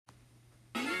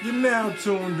You're now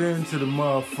tuned in to the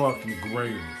motherfucking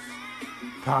greatest,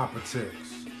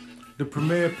 Politics, the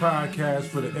premier podcast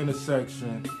for the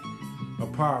intersection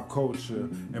of pop culture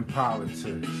and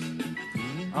politics.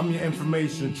 I'm your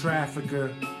information trafficker,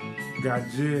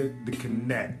 Gajid the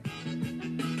Connect.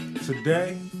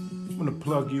 Today, I'm gonna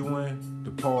plug you in the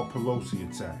Paul Pelosi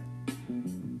attack.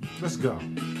 Let's go.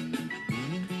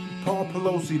 Paul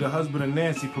Pelosi, the husband of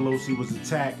Nancy Pelosi, was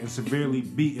attacked and severely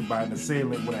beaten by an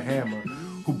assailant with a hammer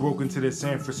who broke into their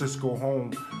San Francisco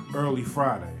home early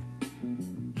Friday.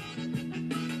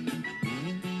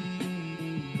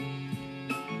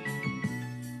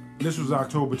 This was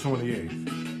October 28th,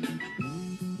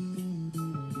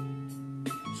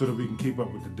 so that we can keep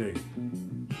up with the date.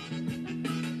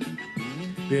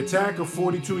 The attacker,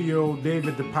 42-year-old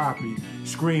David DePapi,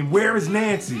 screamed, "Where is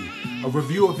Nancy?" A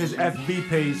review of his FB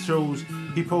page shows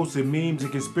he posted memes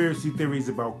and conspiracy theories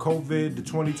about COVID, the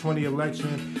 2020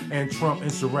 election, and Trump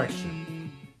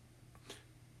insurrection.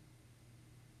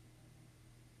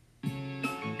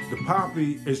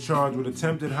 DePapi is charged with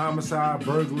attempted homicide,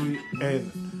 burglary,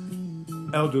 and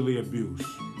elderly abuse.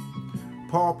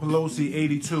 Paul Pelosi,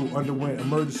 82, underwent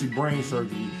emergency brain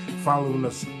surgery following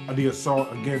the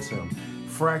assault against him,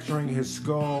 fracturing his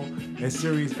skull and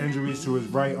serious injuries to his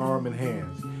right arm and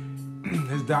hands.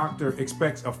 His doctor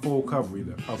expects a full recovery.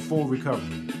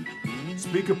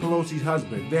 Speaker Pelosi's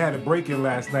husband, they had a break-in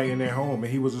last night in their home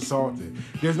and he was assaulted.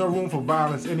 There's no room for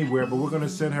violence anywhere, but we're going to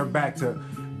send her back to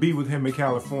be with him in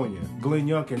California. Glenn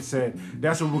Youngkin said,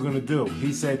 "That's what we're going to do."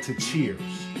 He said to Cheers.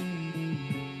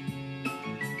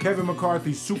 Kevin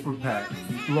McCarthy's Super PAC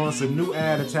launched a new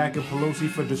ad attacking Pelosi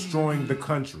for destroying the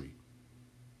country.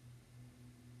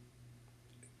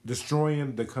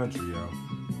 Destroying the country, yo.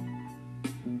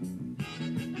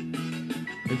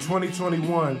 In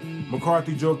 2021,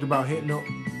 McCarthy joked about hitting her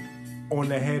on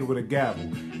the head with a gavel.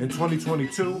 In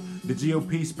 2022, the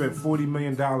GOP spent $40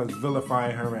 million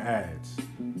vilifying her in ads.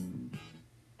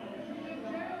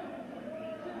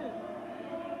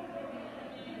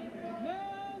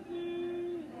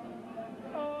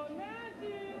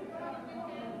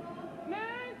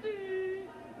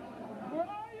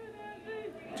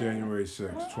 January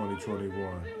 6,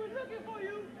 2021.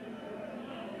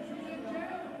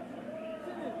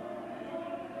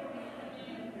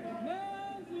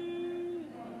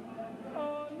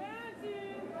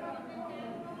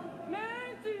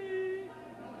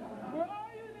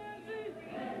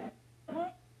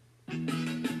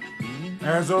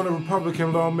 Arizona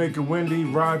Republican lawmaker Wendy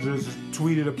Rogers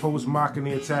tweeted a post mocking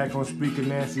the attack on Speaker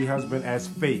Nancy's husband as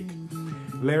fake.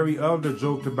 Larry Elder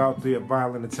joked about the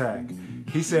violent attack.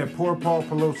 He said, "Poor Paul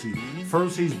Pelosi.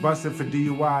 First he's busted for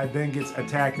DUI, then gets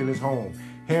attacked in his home.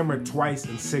 Hammered twice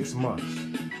in 6 months."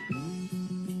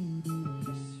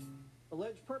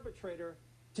 Alleged perpetrator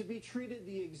to be treated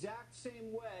the exact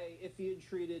same way if he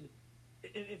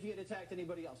had attacked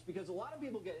anybody else. Because a lot of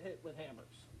people get hit with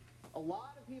hammers. A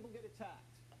lot of people get attacked.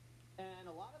 And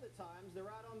a lot of the times they're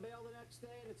out on bail the next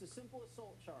day and it's a simple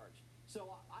assault charge.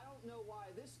 So I don't know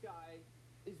why this guy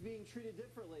is being treated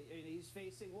differently. I mean, he's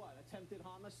facing what? Attempted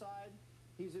homicide?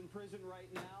 He's in prison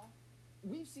right now.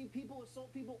 We see people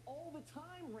assault people all the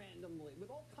time randomly with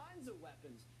all kinds of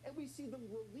weapons, and we see them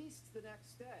released the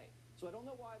next day. So I don't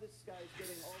know why this guy is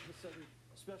getting all of a sudden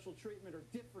special treatment or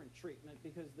different treatment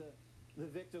because the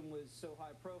victim was so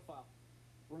high profile.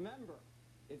 Remember,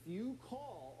 if you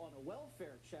call on a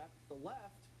welfare check, the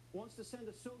left wants to send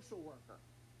a social worker.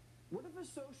 What if a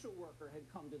social worker had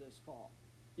come to this call?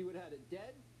 You would have had a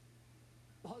dead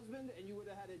husband and you would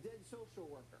have had a dead social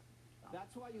worker.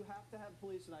 That's why you have to have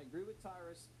police, and I agree with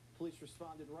Tyrus. Police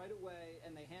responded right away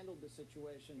and they handled the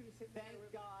situation.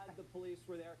 Thank God the police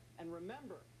were there. And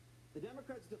remember, the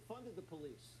Democrats defunded the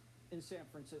police in San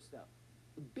Francisco.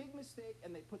 A big mistake,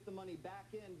 and they put the money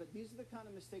back in, but these are the kind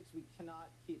of mistakes we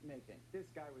cannot keep making. This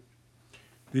guy was...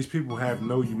 These people have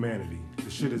no humanity. The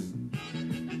shit is...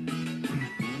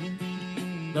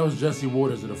 That was Jesse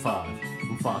Waters of the 5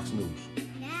 from Fox News.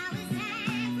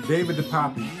 David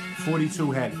DePapi,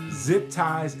 42, had zip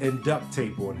ties and duct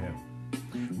tape on him,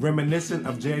 reminiscent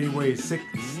of January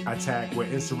 6th attack where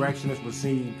insurrectionists were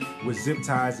seen with zip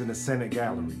ties in the Senate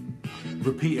gallery,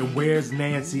 repeating "Where's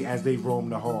Nancy?" as they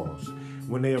roamed the halls.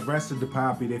 When they arrested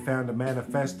DePapi, they found a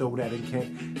manifesto that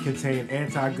contained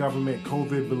anti-government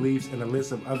COVID beliefs and a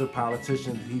list of other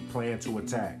politicians he planned to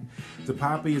attack.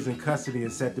 DePapi is in custody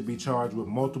and set to be charged with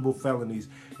multiple felonies,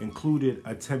 including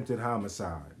attempted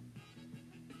homicide.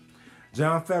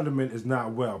 John Fetterman is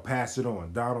not well. Pass it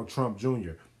on. Donald Trump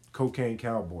Jr., Cocaine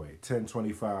Cowboy,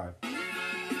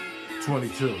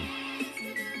 10/25/22.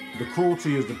 The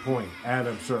cruelty is the point.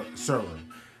 Adam Serling.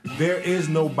 There is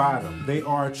no bottom. They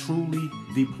are truly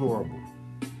deplorable.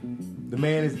 The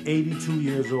man is 82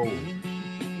 years old,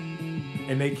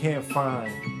 and they can't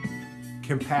find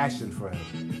compassion for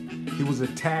him. He was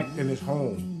attacked in his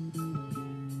home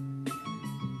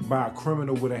by a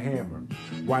criminal with a hammer.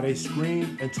 While they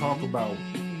scream and talk about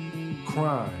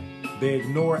crime, they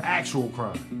ignore actual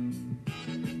crime.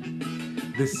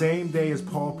 The same day as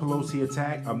Paul Pelosi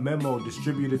attack, a memo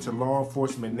distributed to law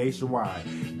enforcement nationwide,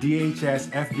 DHS,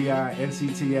 FBI,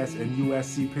 NCTS, and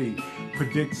USCP,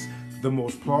 predicts the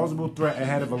most plausible threat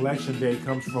ahead of Election Day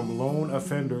comes from lone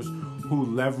offenders who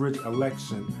leverage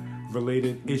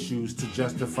election-related issues to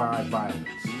justify violence.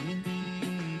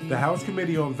 The House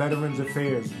Committee on Veterans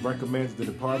Affairs recommends the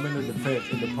Department of Defense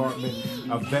and Department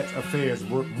of Vets Affairs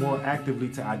work more actively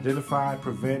to identify,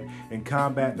 prevent, and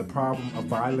combat the problem of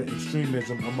violent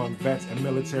extremism among vets and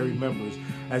military members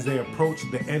as they approach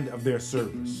the end of their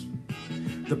service.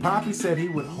 The Poppy said he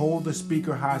would hold the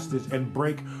speaker hostage and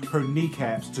break her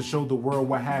kneecaps to show the world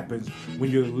what happens when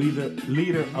you're the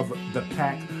leader of the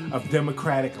pack of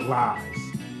Democratic lies.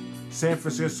 San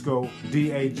Francisco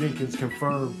DA Jenkins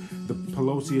confirmed the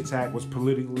Pelosi attack was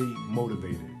politically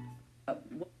motivated.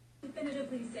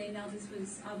 Definitively say now this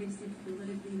was obviously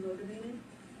politically motivated?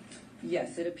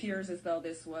 Yes, it appears as though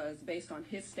this was based on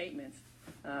his statements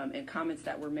and comments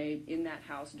that were made in that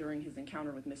house during his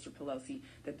encounter with Mr. Pelosi,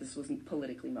 that this was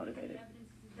politically motivated.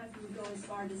 The evidence doesn't go as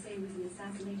far to say it was an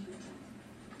assassination attempt.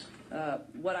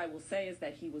 What I will say is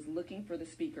that he was looking for the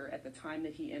speaker at the time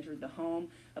that he entered the home.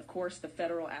 Of course, the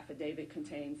federal affidavit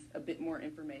contains a bit more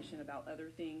information about other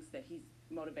things that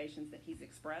motivations that he's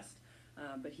expressed,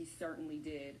 but he certainly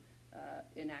did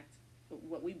enact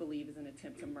what we believe is an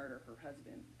attempt to murder her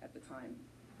husband at the time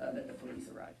that the police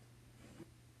arrived.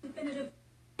 Definitive.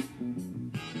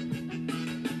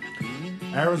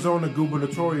 Arizona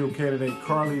gubernatorial candidate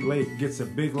Carly Lake gets a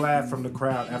big laugh from the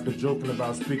crowd after joking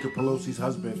about Speaker Pelosi's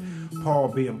husband, Paul,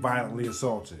 being violently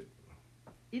assaulted.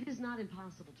 It is not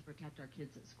impossible to protect our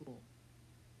kids at school.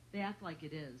 They act like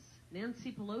it is.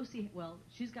 Nancy Pelosi, well,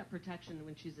 she's got protection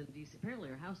when she's in D.C. Apparently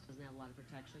her house doesn't have a lot of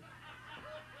protection.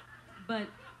 But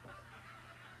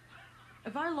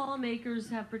if our lawmakers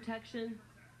have protection,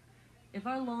 if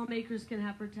our lawmakers can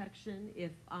have protection,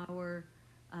 if our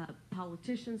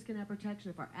politicians can have protection,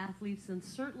 if our athletes, then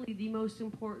certainly the most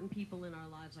important people in our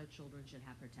lives, our children, should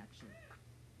have protection.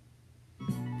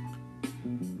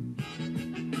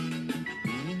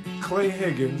 Clay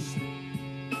Higgins,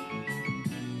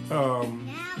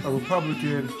 a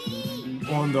Republican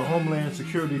on the Homeland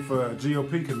Security for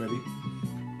GOP committee,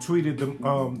 tweeted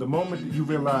the moment that you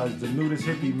realize the nudist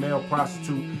hippie male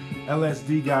prostitute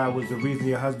LSD guy was the reason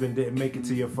your husband didn't make it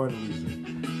to your fundraiser.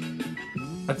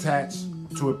 Attached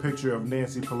to a picture of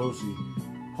Nancy Pelosi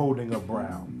holding a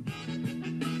brow.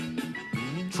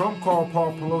 Trump called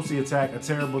Paul Pelosi attack a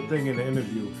terrible thing in the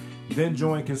interview, then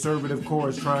joined conservative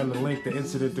chorus trying to link the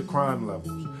incident to crime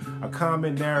levels, a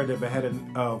common narrative ahead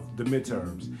of the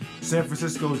midterms. San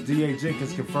Francisco's DA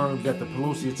Jenkins confirmed that the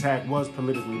Pelosi attack was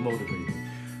politically motivated.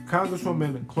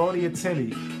 Congresswoman Claudia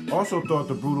Tenney also thought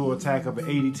the brutal attack of an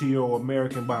 82-year-old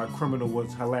American by a criminal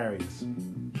was hilarious,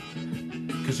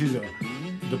 because she's a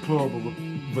deplorable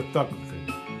Republican.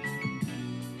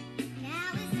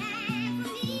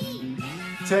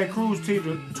 Ted Cruz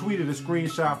tweeted a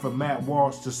screenshot from Matt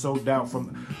Walsh to sow doubt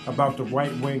about the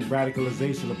right-wing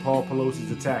radicalization of Paul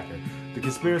Pelosi's attacker. The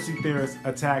conspiracy theorist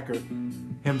attacker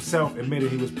himself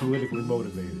admitted he was politically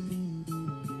motivated.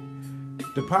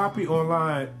 The Poppy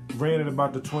online ranted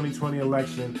about the 2020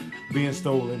 election being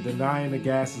stolen, denying the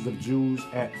gases of Jews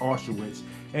at Auschwitz,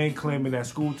 and claiming that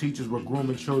school teachers were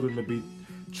grooming children to be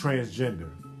transgender.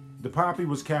 The Poppy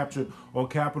was captured on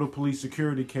Capitol Police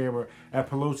security camera at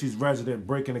Pelosi's residence,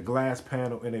 breaking a glass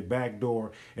panel in a back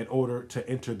door in order to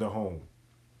enter the home.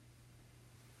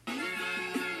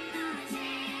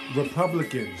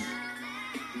 Republicans,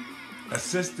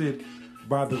 assisted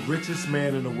by the richest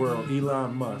man in the world,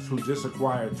 Elon Musk, who just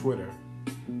acquired Twitter,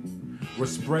 were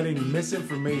spreading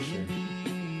misinformation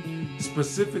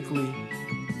specifically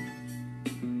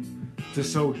to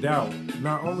sow doubt,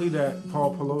 not only that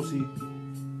Paul Pelosi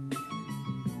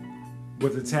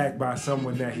was attacked by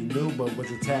someone that he knew, but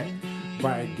was attacked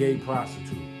by a gay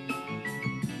prostitute.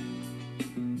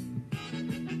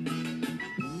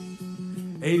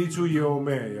 "82-year-old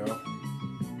man, yo.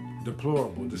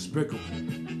 Deplorable, despicable.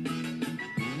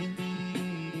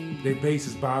 They base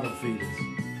is bottom feeders.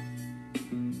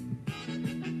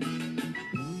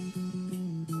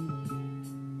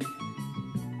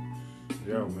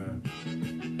 Yo, man.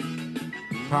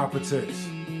 Politics,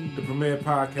 the premier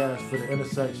podcast for the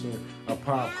intersection of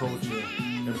pop culture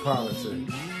and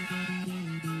politics.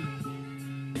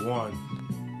 one.